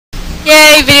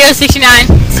Yay, video 69.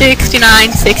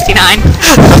 69, 69.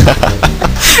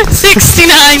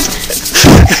 69.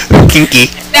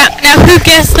 Kinky. Now who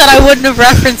guessed that I wouldn't have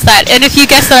referenced that? And if you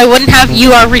guessed that I wouldn't have,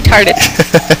 you are retarded.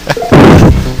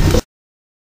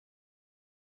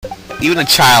 Even a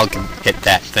child can hit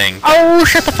that thing. Oh,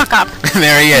 shut the fuck up.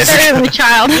 There he is. Better than a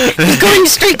child. He's going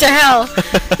straight to hell.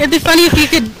 It'd be funny if you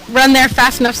could run there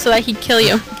fast enough so that he'd kill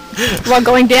you while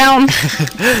going down.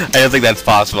 I don't think that's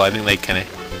possible. I think they kind of...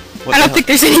 I don't think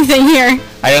there's anything here.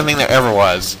 I don't think there ever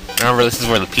was. Remember, this is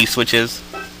where the P-switch is?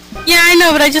 Yeah, I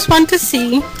know, but I just wanted to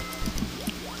see.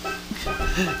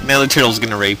 Now the turtle's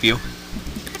gonna rape you.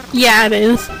 Yeah, it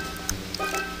is.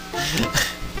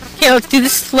 Okay, let's do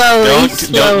this slowly.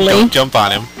 Don't jump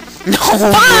on him. No!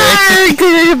 I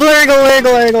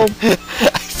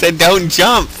said don't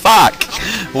jump! Fuck!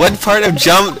 What part of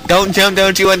don't jump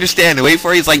don't you understand? Wait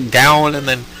for he's like down and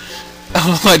then...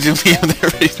 Oh, watch him be up there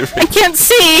ready to rape. I can't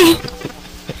see!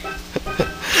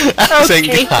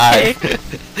 Thank God.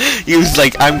 He was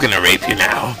like, I'm gonna rape you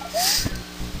now.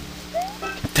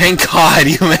 Thank God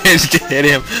you managed to hit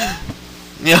him.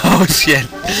 Oh shit.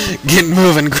 Get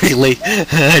moving quickly.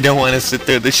 I don't want to sit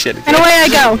through this shit again. And away I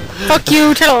go. Fuck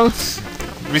you, Turtle.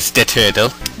 Mr. Turtle.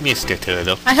 Mr.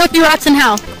 Turtle. I hope you rots in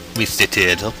hell. Mr.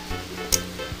 Turtle.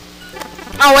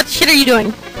 Oh, what the shit are you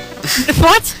doing?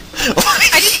 What?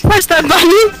 I just pressed that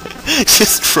button.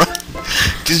 Just run.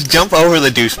 Just jump over the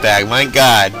douchebag, my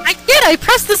God. I did, I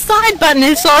pressed the side button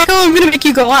and it's like, oh, I'm gonna make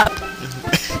you go up.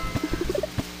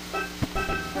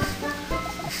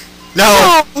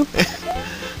 No!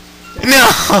 No!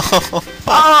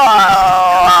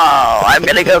 Oh, I'm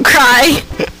gonna go cry.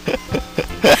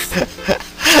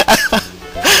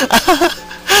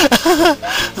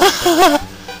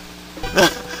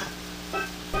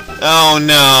 Oh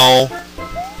no!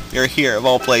 You're here of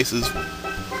all places.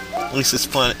 At least this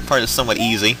part is somewhat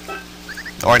easy.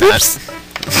 Or not.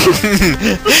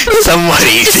 Somewhat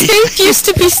easy. This game used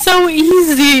to be so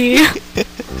easy.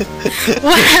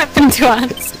 What happened to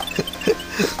us?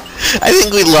 I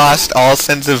think we lost all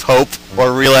sense of hope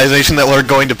or realization that we're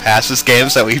going to pass this game,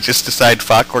 so we just decide,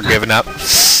 fuck, we're giving up.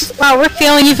 Wow, we're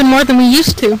failing even more than we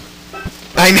used to.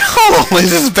 I know!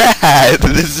 This is bad!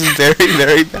 This is very,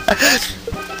 very bad.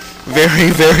 Very,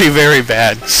 very, very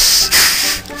bad.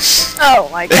 Oh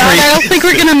my God, I don't think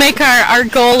we're gonna make our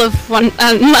goal of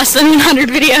less than 100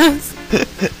 videos.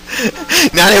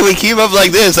 Now that we keep up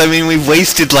like this, I mean, we've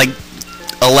wasted like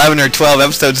 11 or 12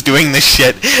 episodes doing this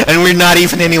shit, and we're not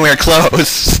even anywhere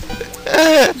close.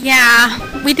 Yeah,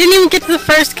 we didn't even get to the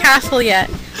first castle yet.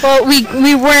 Well, we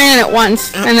were in it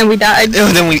once, and then we died.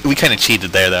 Oh, then we kind of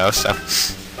cheated there, though, so...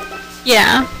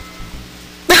 Yeah.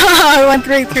 I went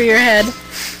right through your head.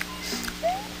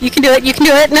 You can do it, you can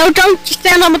do it. No, don't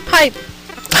stand on the pipe.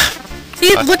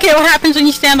 See, look at what happens when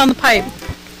you stand on the pipe.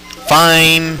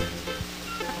 Fine.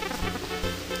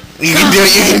 You can do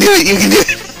it, you can do it, you can do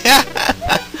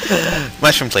it.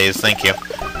 Mushroom, please, thank you.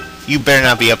 You better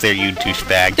not be up there, you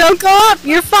douchebag. Don't go up!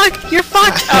 You're fucked! You're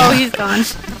fucked! Oh, he's gone.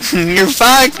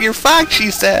 You're fucked,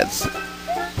 she says.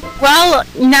 Well,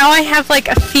 now I have like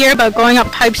a fear about going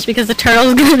up pipes because the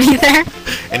turtle's gonna be there.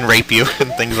 And rape you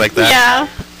and things like that. Yeah.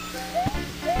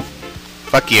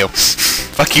 Fuck you.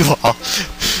 Fuck you all.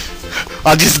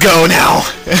 I'll just go now.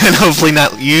 And hopefully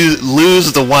not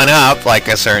lose the one up like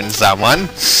a certain someone.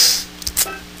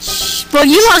 Well,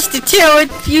 you lost it too.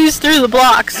 It fused through the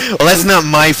blocks. Well, that's not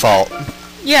my fault.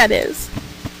 Yeah, it is.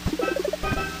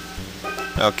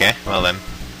 Okay, well then.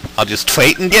 I'll just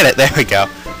wait and get it. There we go.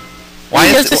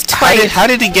 How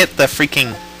did he get the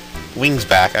freaking wings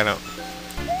back? I don't...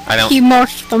 He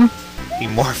morphed them. He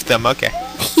morphed them, okay.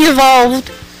 He evolved.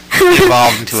 He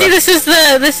evolved into See, this is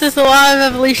the law of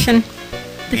evolution.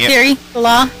 The theory, the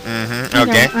law. Mm-hmm,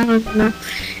 okay. I don't know.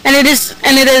 And it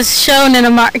is shown in a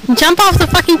jump off the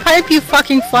fucking pipe, you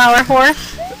fucking flower whore.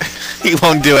 He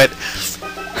won't do it.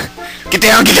 Get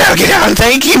down, get down, get down!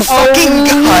 Thank you, fucking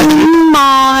God!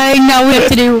 My, now we have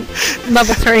to do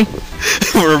level 3.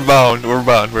 We're boned,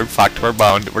 we're fucked, we're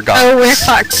boned, we're gone. Oh, we're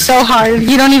fucked so hard.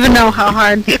 You don't even know how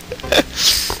hard.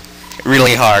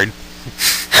 Really hard.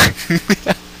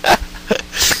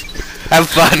 Have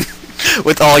fun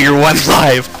with all your one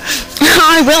life.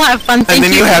 I will have fun, thank you.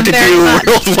 And then you have to do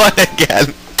World 1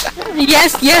 again.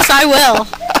 Yes, I will.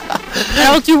 And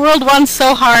I'll do World 1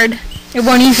 so hard, it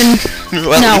won't even know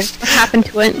what happened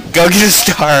to it. Go get a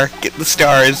star, get the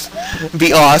stars,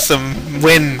 be awesome,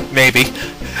 win, maybe.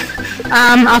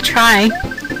 I'll try.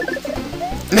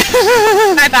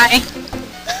 Bye-bye.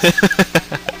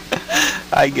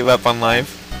 I give up on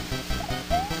life.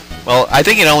 Well, I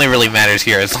think it only really matters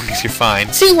here as long as you're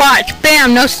fine. See, watch.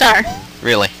 Bam, no star.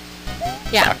 Really?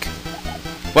 Yeah. Fuck.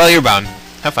 Well, you're bound.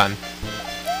 Have fun.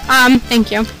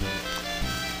 Thank you.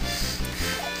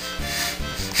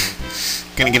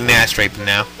 Gonna get an ass raping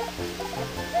now.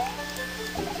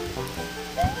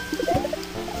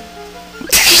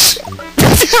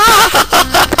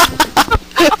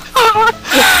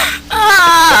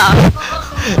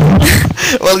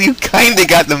 Well, you kinda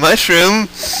got the mushroom.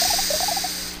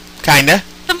 Kinda.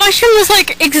 The mushroom was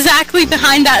like exactly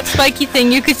behind that spiky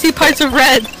thing. You could see parts of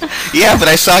red. Yeah, but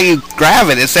I saw you grab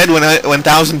it. It said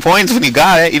 1,000 points when you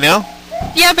got it, you know?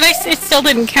 Yeah, but it still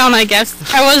didn't count, I guess.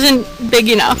 I wasn't big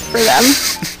enough for them.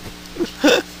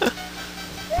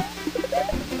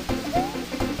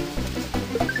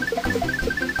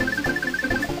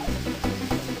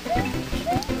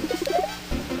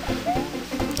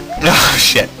 Oh,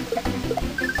 shit.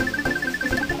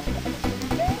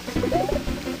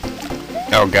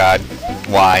 Oh, God.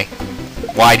 Why?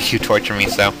 Why do you torture me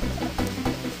so?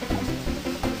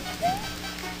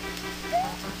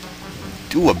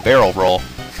 Do a barrel roll.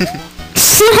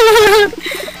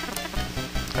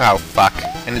 Oh, fuck.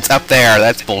 And it's up there.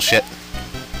 That's bullshit.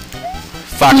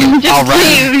 Fuck it. I'll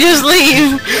run. Just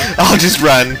leave. I'll just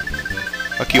run.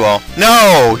 Fuck you all.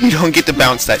 No! You don't get to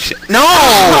bounce that shit. No!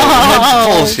 Oh,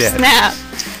 that's bullshit. Snap.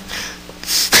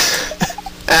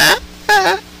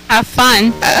 Have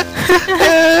fun.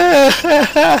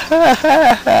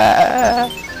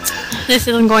 This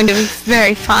isn't going to be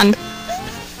very fun.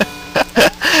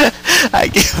 I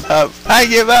give up. I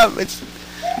give up. It's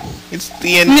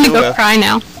the end. I'm gonna go cry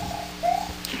now.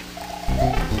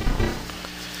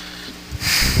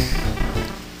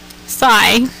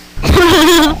 Sigh.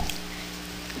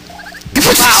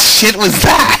 What shit was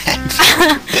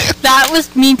that? That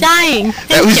was me dying.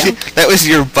 That was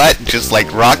your butt just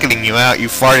like rocketing you out. You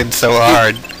farted so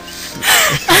hard.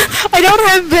 I don't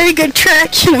have very good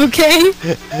traction, okay?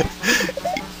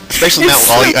 Especially not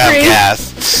while you have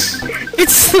gas.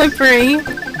 It's slippery.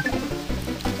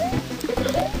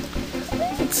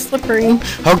 It's slippery.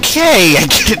 Okay, I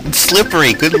get it. It's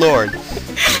slippery. Good lord.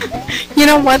 You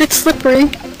know what? It's slippery.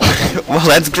 Well,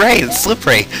 that's great. It's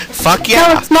slippery. Fuck yeah.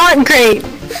 No, it's not great.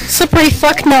 Slippery,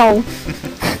 fuck no.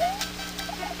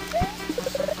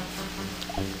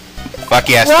 Fuck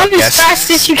yes. Run Fuck as yes.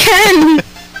 fast as you can.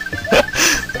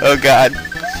 Oh god.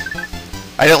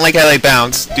 I don't like how they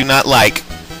bounce. Do not like.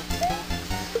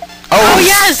 Oh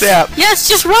yes! Snap. Yes,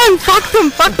 just run! Fuck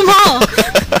them! Fuck them all!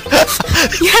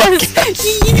 Yes!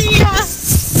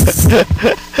 Yes!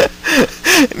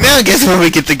 Now guess where we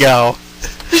get to go.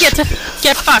 We get to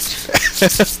get fucked.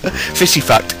 Fishy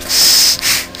fucked.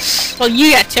 Well,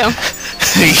 you get to.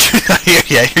 You're not here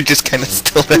yet. You're just kind of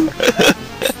still there.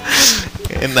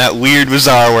 In that weird,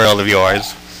 bizarre world of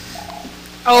yours.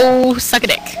 Oh, suck a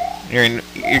dick. You're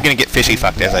gonna get fishy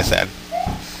fucked, as I said.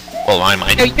 Well, I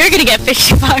might. No, you're gonna get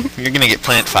fishy fucked. You're gonna get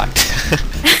plant fucked.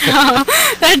 Oh,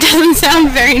 that doesn't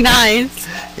sound very nice.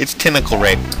 It's tentacle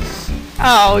rape.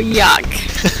 Oh, yuck.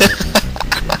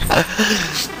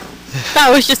 That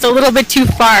was just a little bit too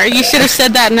far. You should have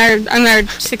said that in our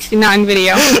 69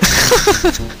 video.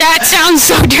 That sounds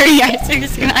so dirty, our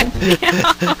 69 video.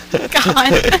 Oh,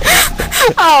 God.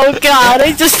 Oh, God.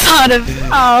 I just thought of...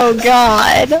 Oh,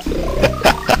 God.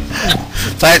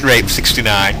 Plant rape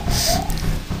 69.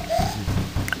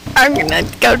 I'm gonna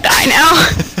go die now.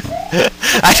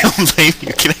 I don't blame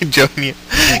you. Can I join you?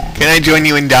 Can I join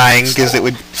you in dying? Because it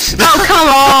would... Oh, come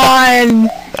on!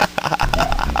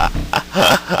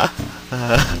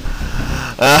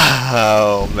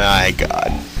 Oh my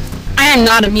god. I am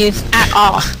not amused at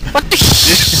all. What the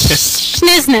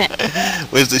schniznit?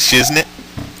 Where's the shiznit?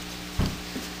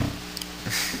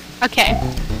 Okay,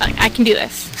 I can do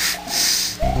this.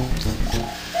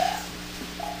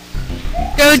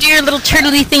 Go do your little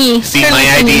turtley thingy. See, turtley my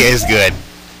thingy. idea is good.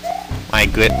 My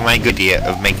good idea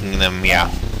of making them, yeah.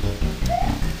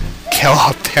 Go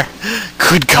up there.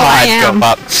 Good God, go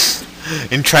up.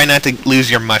 And try not to lose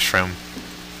your mushroom.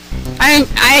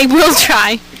 I will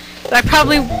try, but I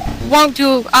probably won't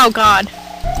do. Oh God!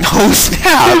 Oh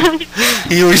snap!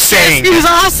 You were saying. It was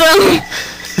awesome.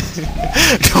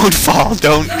 Don't fall!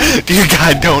 Don't, dear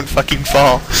God, don't fucking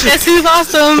fall! This is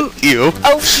awesome. You.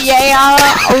 Oh yeah!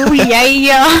 Oh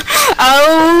yeah!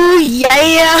 Oh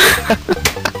yeah!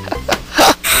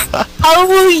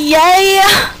 Oh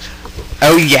yeah!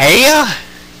 Oh yeah!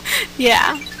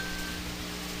 Yeah.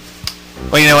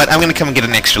 Well, you know what? I'm gonna come and get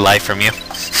an extra life from you.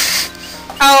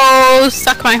 Oh,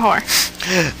 suck my whore.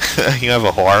 You have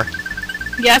a whore?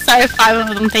 Yes, I have 5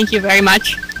 of them. Thank you very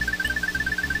much.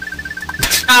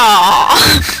 Aww.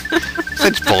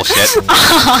 Such bullshit.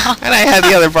 And I had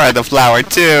the other part of the flower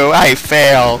too. I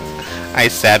failed. I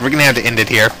said we're gonna have to end it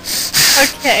here.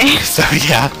 Okay. So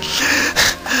yeah.